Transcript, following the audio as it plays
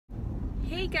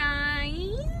Hey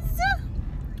guys,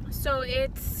 so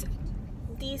it's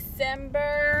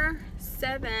December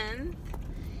 7th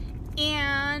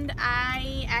and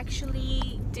I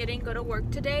actually didn't go to work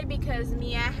today because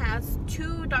Mia has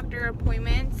 2 doctor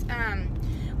appointments.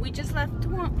 We just left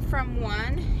from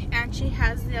one and she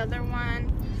has the other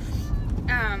one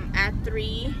at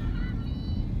 3.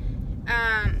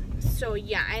 So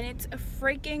yeah, and it's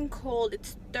freaking cold.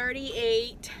 It's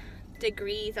 38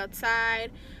 degrees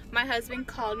outside. My husband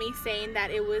called me saying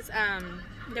that it was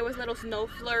there was little snow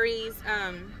flurries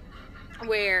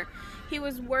where he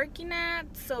was working at.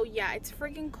 So yeah, it's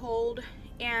freaking cold,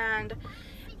 and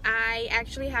I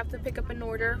actually have to pick up an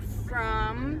order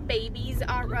from Babies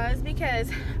R Us because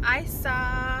I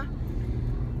saw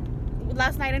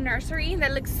last night a nursery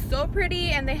that looks so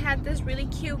pretty, and they had this really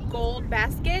cute gold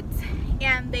baskets,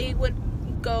 and they would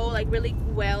go like really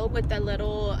well with the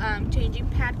little changing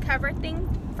pad cover thing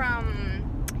from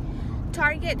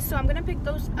Target. So I'm gonna pick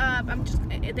those up.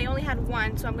 They only had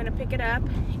one, so I'm gonna pick it up.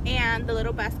 And the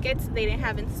little baskets they didn't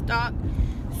have in stock,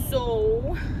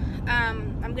 so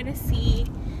I'm gonna see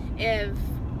if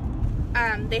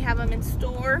they have them in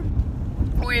store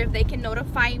or if they can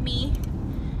notify me.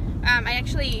 I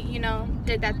actually,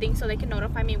 did that thing so they can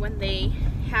notify me when they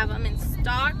have them in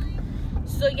stock.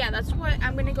 So yeah, that's what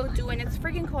I'm gonna go do, and it's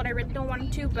freaking cold. I really don't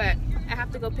want to, but I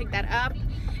have to go pick that up.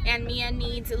 And Mia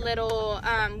needs little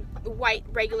white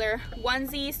regular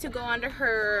onesies to go under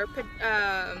her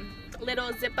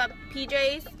little zip up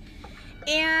PJs,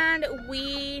 and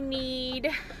we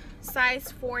need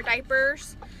size 4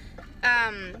 diapers.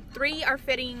 3 are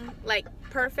fitting like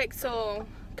perfect, so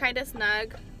kind of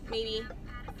snug, maybe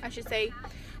I should say.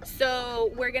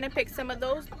 So we're gonna pick some of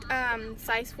those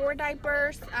size 4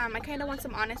 diapers. I kind of want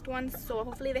some honest ones, so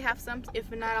hopefully they have some.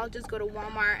 If not, I'll just go to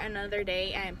Walmart another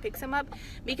day and pick some up,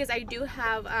 because I do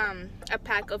have a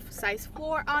pack of size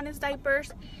 4 honest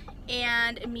diapers.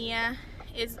 And Mia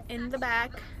is in the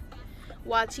back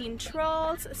watching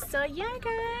Trolls. So yeah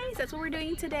guys, that's what we're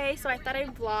doing today. So I thought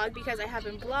I'd vlog because I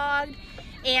haven't vlogged,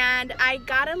 and I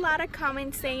got a lot of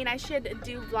comments saying I should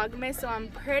do Vlogmas, so I'm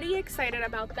pretty excited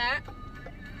about that.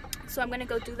 So I'm gonna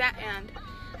go do that. And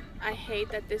I hate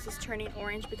that this is turning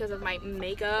orange because of my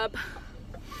makeup.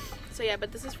 So yeah,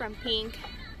 but this is from Pink,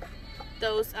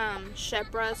 those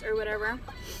Shepras or whatever.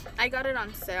 I got it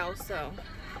on sale, so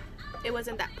it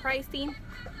wasn't that pricey,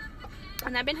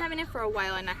 and I've been having it for a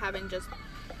while and I haven't just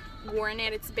worn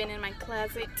it. It's been in my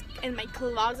closet,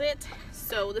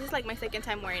 so this is like my 2nd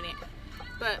time wearing it,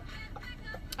 but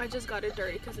I just got it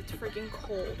dirty because it's freaking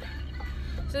cold.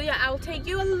 So yeah, I'll take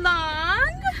you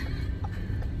along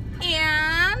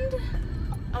and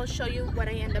I'll show you what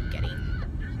I end up getting.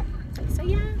 So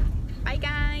yeah, bye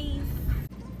guys.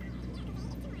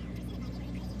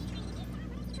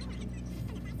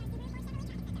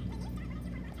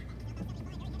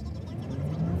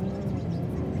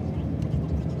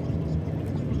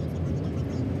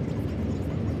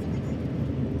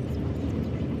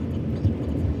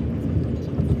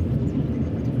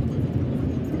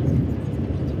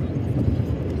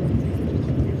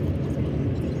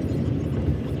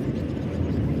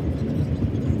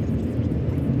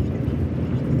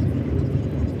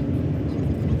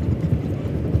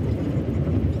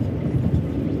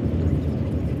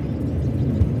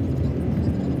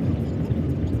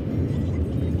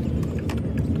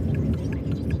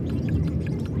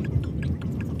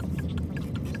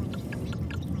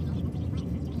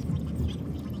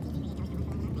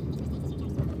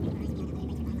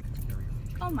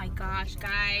 Oh my gosh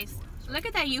guys, look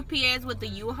at that UPS with the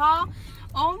U-Haul.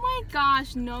 Oh my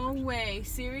gosh, no way,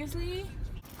 seriously?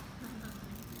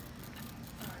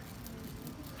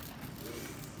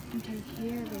 Okay,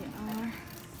 here they are.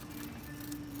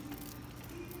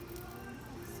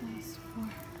 Size 4.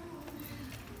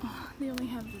 Oh, they only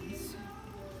have these.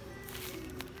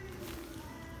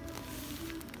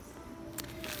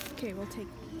 Okay, we'll take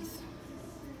these.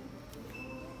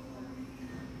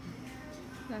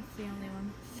 That's the only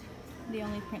one, the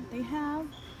only print they have.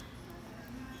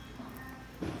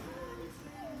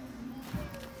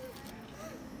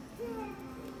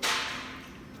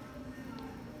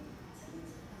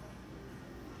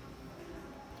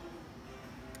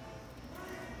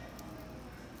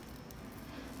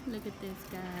 Look at this,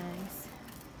 guys.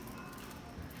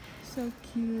 So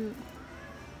cute.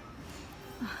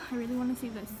 I really want to see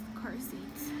this car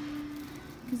seats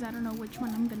because I don't know which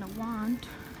one I'm gonna want.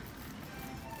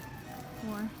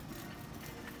 Or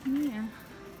yeah,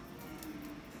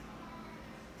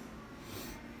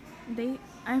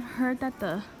 I've heard that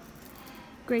the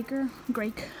Graco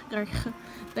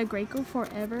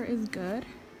Forever is good,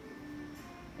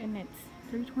 and it's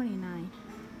 $3.29.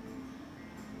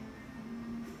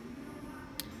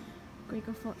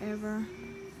 Graco Forever,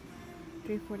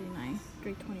 $3.49,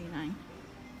 $3.29.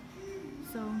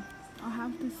 So I'll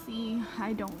have to see.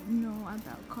 I don't know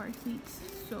about car seats.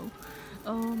 So,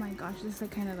 oh my gosh, this is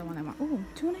like kind of the one I want. Oh,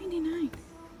 $2.99.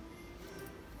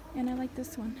 And I like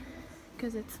this one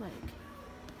because it's like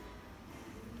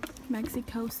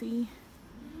Maxi-cozy.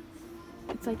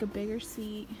 It's like a bigger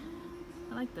seat.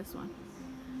 I like this one.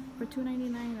 For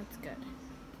 $2.99, that's good.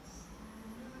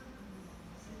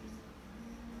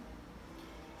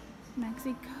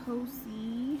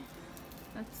 Maxi-cozy.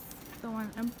 That's the one.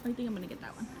 I think I'm gonna get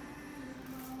that one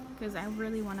because I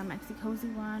really want a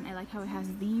Maxi-cozy one. I like how it has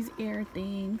these air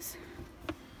things.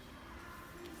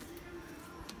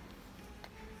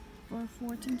 For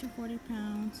 14 to 40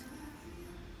 pounds.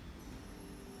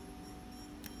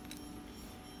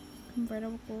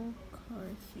 Convertible car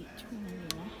seat,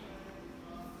 $2.99.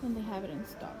 When they have it in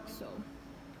stock, so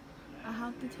I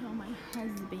have to tell my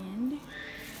husband.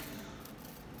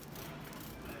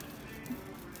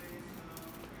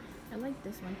 I like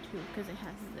this one too because it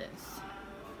has this,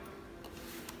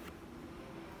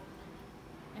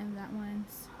 and that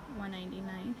one's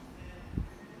 $1.99.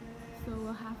 So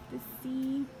we'll have to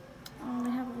see. Oh,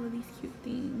 they have all of these cute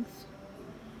things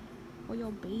for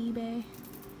your baby.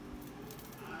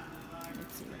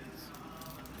 Let's see what else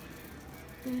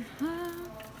they have.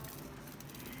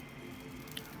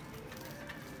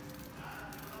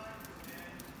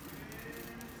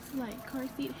 It's like car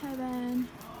seat heaven.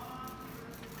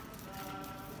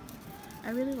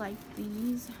 I really like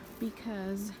these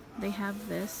because they have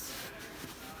this.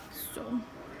 So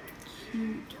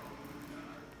cute.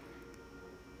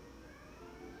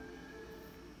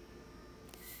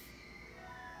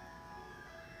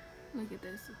 Look at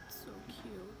this, it's so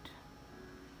cute.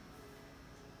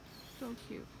 So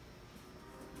cute.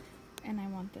 And I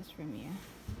want this for Mia.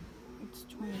 It's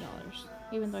 $20.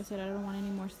 Even though I said I don't want any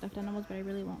more stuffed animals, but I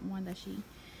really want one that she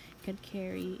could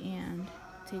carry and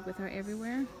take with her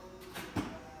everywhere.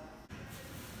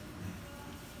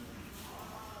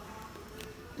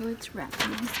 Let's wrap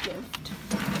this gift.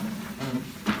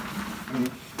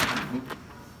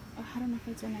 Oh, I don't know if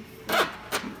it's enough.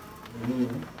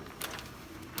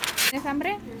 ¿Tienes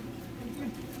hambre?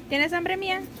 ¿Tienes hambre,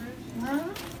 Mía?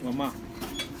 Mamá.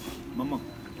 Mamá.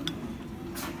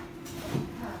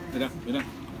 Mira, mira.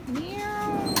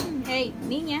 Hey,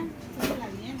 niña.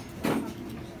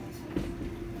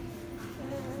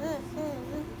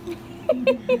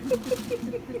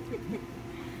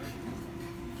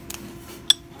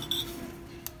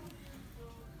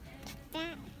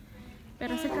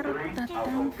 Pero ese carro está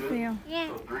tan feo.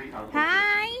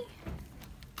 Hi.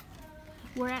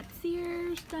 We're at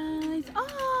Sears, guys.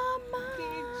 Oh, ma. Qué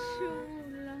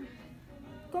chula.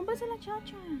 Cómprase la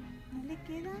chacha. ¿No le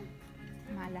queda?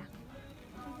 Mala.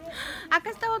 Acá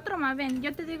está otro, ma. Ven,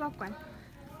 yo te digo a cuál.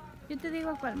 Yo te digo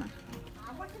a cuál, ma.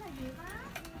 ¿Agua se la lleva?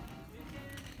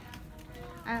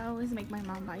 I always make my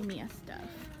mom buy me a stuff.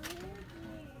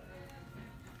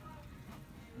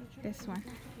 This one.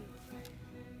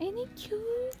 Ain't it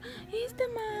cute? Este,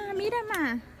 ma. Mira,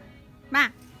 ma. Ma.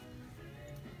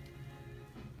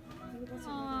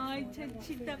 Ay,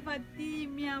 chachita para ti,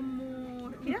 mi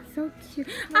amor. Mira. So cute.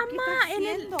 ¿Qué Ama, está en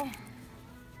el... haciendo?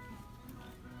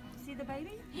 See the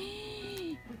baby?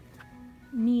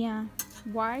 Mia,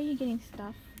 why are you getting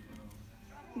stuff?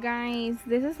 Guys,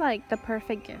 this is like the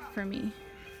perfect gift for me.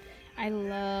 I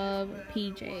love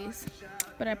PJs,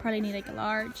 but I probably need like a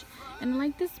large. And I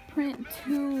like this print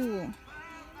too.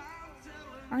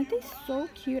 Aren't they so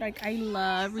cute? Like, I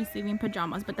love receiving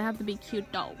pajamas, but they have to be cute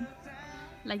though.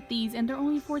 Like these, and they're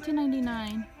only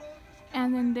 $14.99.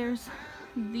 And then there's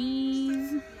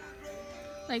these,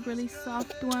 like really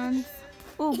soft ones.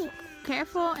 Oh,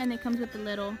 careful! And it comes with a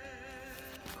little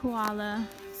koala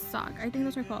sock. I think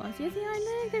those are koalas. Yes, yeah,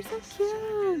 I look, they're so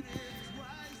cute.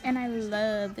 And I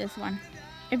love this one.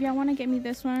 If y'all want to get me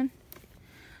this one,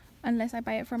 unless I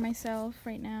buy it for myself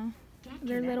right now,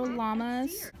 they're little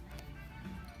llamas.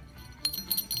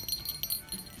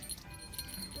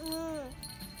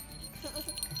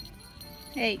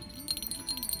 Hey,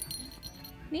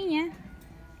 niña,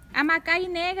 ama, acá hay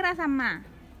negras, ama.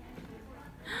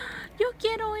 Yo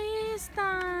quiero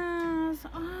estas.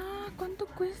 Ah, ¿cuánto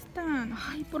cuestan?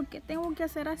 Ay, ¿por qué tengo que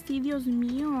hacer así, Dios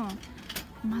mío?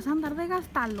 Más andar de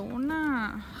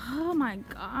gastalona. Oh my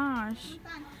gosh.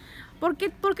 ¿Por qué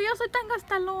yo soy tan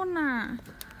gastalona?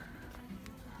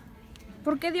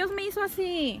 ¿Por qué Dios me hizo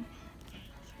así?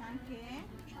 ¿Tan qué?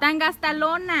 Tan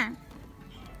gastalona.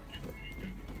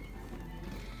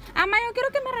 Ama, yo quiero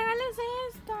que me regales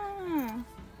estas.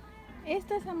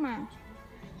 Estas, ama.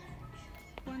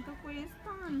 ¿Cuánto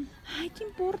cuestan? Ay, ¿qué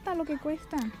importa lo que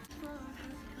cuestan?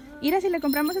 Mira, si le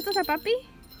compramos estos a papi.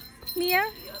 Mia.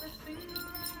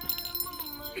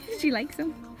 She likes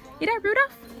them. Mira,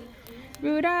 Rudolph.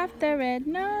 Rudolph the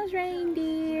red-nosed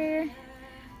reindeer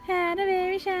had a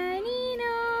very shiny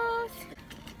nose.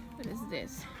 What is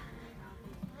this?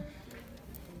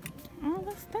 Oh,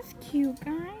 that's cute,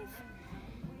 guys.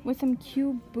 With some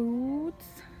cute boots.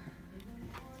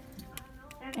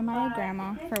 Am I a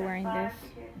grandma for wearing this?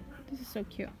 This is so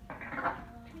cute.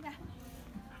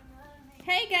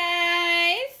 Hey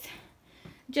guys!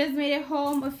 Just made it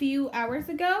home a few hours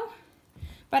ago.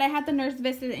 But I had the nurse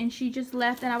visit and she just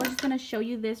left, and I was just gonna show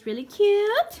you this really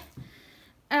cute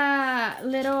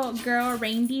little girl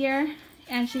reindeer.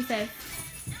 And she says,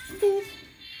 this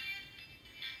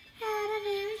had a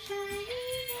very shiny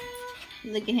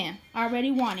nose. Look at him,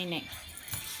 already wanting it.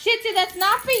 Shih Tzu, that's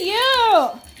not for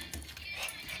you!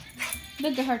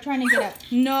 Look at her trying to get up.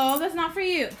 No, that's not for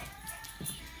you.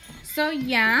 So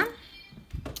yeah,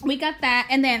 we got that.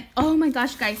 And then, oh my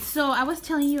gosh, guys. So I was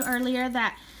telling you earlier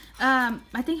that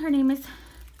I think her name is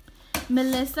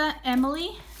Melissa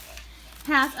Emily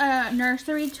has a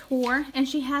nursery tour, and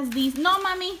she has these. No,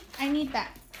 mommy, I need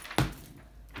that.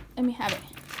 Let me have it.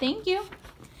 Thank you.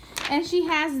 And she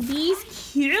has these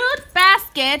cute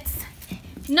baskets.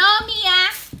 No, Mia.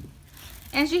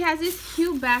 And she has these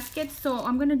cute baskets, so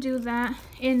I'm gonna do that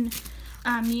in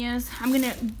Mia's. I'm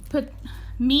gonna put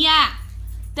Mia.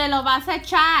 Te lo vas a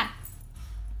echar.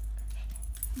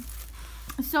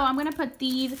 So I'm gonna put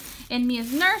these in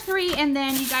Mia's nursery, and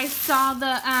then you guys saw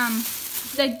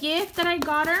the gift that I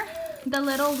got her, the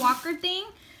little walker thing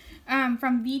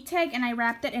from VTech, and I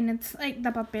wrapped it, and it's like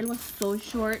the papel was so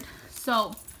short.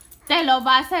 So te lo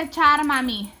vas a echar,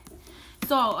 mami.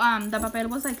 So the papel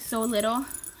was like so little,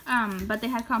 but they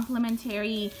had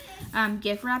complimentary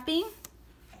gift wrapping,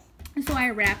 so I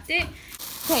wrapped it.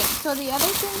 Okay, so the other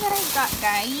thing that I got,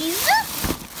 guys,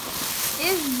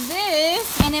 is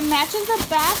this, and it matches the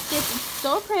basket. It's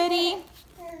so pretty.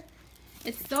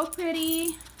 It's so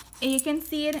pretty. And you can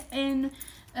see it in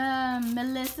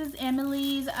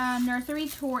Emily's nursery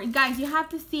tour. Guys, you have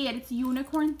to see it. It's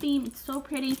unicorn theme. It's so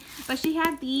pretty. But she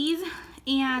had these,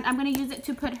 and I'm gonna use it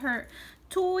to put her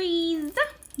toys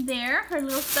there, her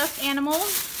little stuffed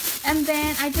animals. And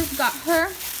then I just got her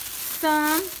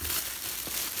some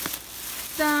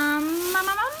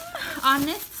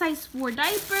Honest size 4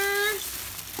 diapers.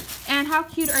 And how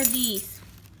cute are these?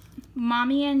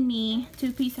 Mommy and me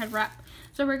 2-piece head wrap.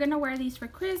 So we're gonna wear these for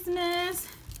Christmas,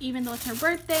 even though it's her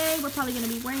birthday. We're probably gonna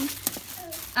be wearing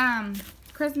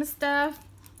Christmas stuff.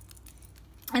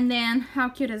 And then how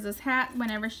cute is this hat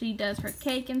whenever she does her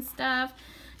cake and stuff.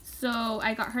 So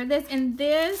I got her this, and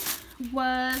this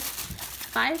was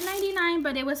 $5.99,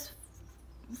 but it was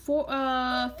for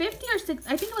 50 or 6,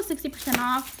 I think it was 60%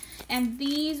 off. And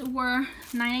these were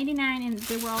 $9.99, and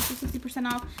they were also 60%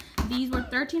 off. These were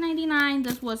 $13.99.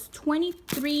 This was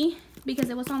 $23 because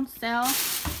it was on sale.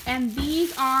 And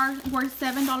these were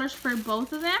 $7 for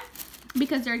both of them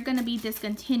because they're gonna be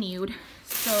discontinued.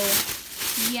 So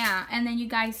yeah, and then you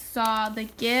guys saw the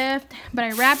gift, but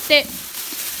I wrapped it.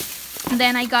 And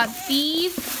then I got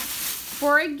these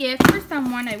for a gift for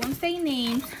someone. I won't say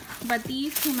names, but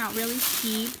these came out really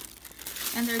cheap.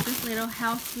 And they're just little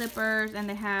house slippers, and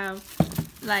they have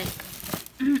like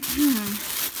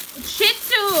Shih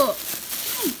Tzu. Oh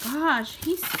my gosh,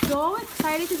 he's so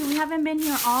excited because we haven't been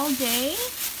here all day.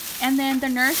 And then the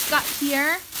nurse got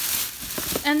here,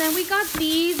 and then we got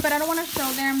these, but I don't want to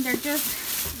show them. They're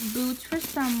just boots for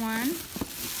someone.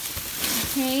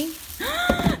 Okay.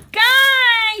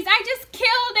 Guys, I just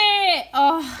killed it.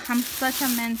 Oh, I'm such a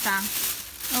mensa.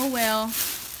 Oh well.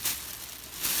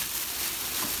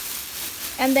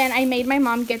 And then I made my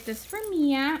mom get this for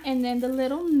Mia. And then the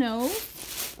little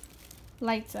nose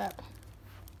lights up.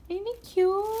 Isn't it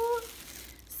cute?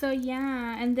 So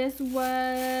yeah, and this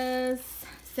was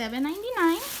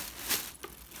 $7.99.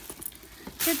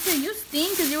 Sister, you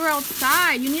stink because you were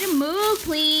outside. You need to move,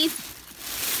 please.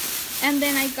 And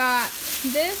then I got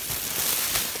this.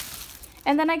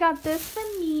 And then I got this for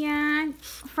Mia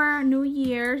for New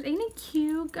Year's. Ain't it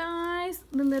cute, guys?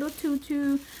 The little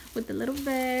tutu with the little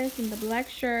vest and the black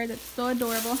shirt. That's so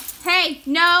adorable. Hey,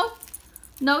 no.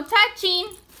 No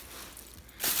touching.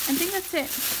 I think that's it.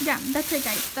 Yeah, that's it,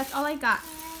 guys. That's all I got.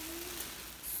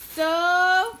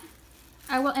 So,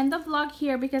 I will end the vlog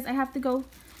here because I have to go.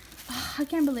 Oh, I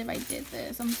can't believe I did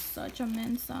this. I'm such a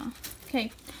mensa.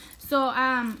 Okay. So,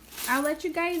 I'll let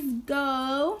you guys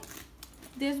go.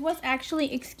 This was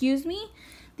actually, excuse me,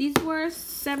 these were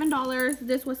 $7.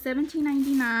 This was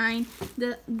 $17.99.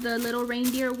 The little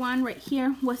reindeer one right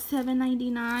here was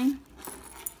 $7.99.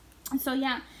 So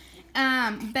yeah,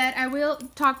 but I will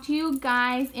talk to you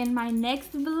guys in my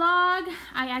next vlog.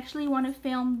 I actually want to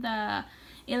film the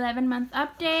 11-month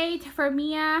update for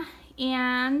Mia,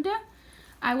 and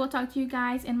I will talk to you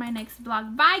guys in my next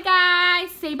vlog. Bye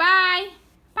guys. Say bye.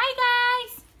 Bye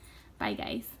guys. Bye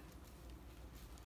guys.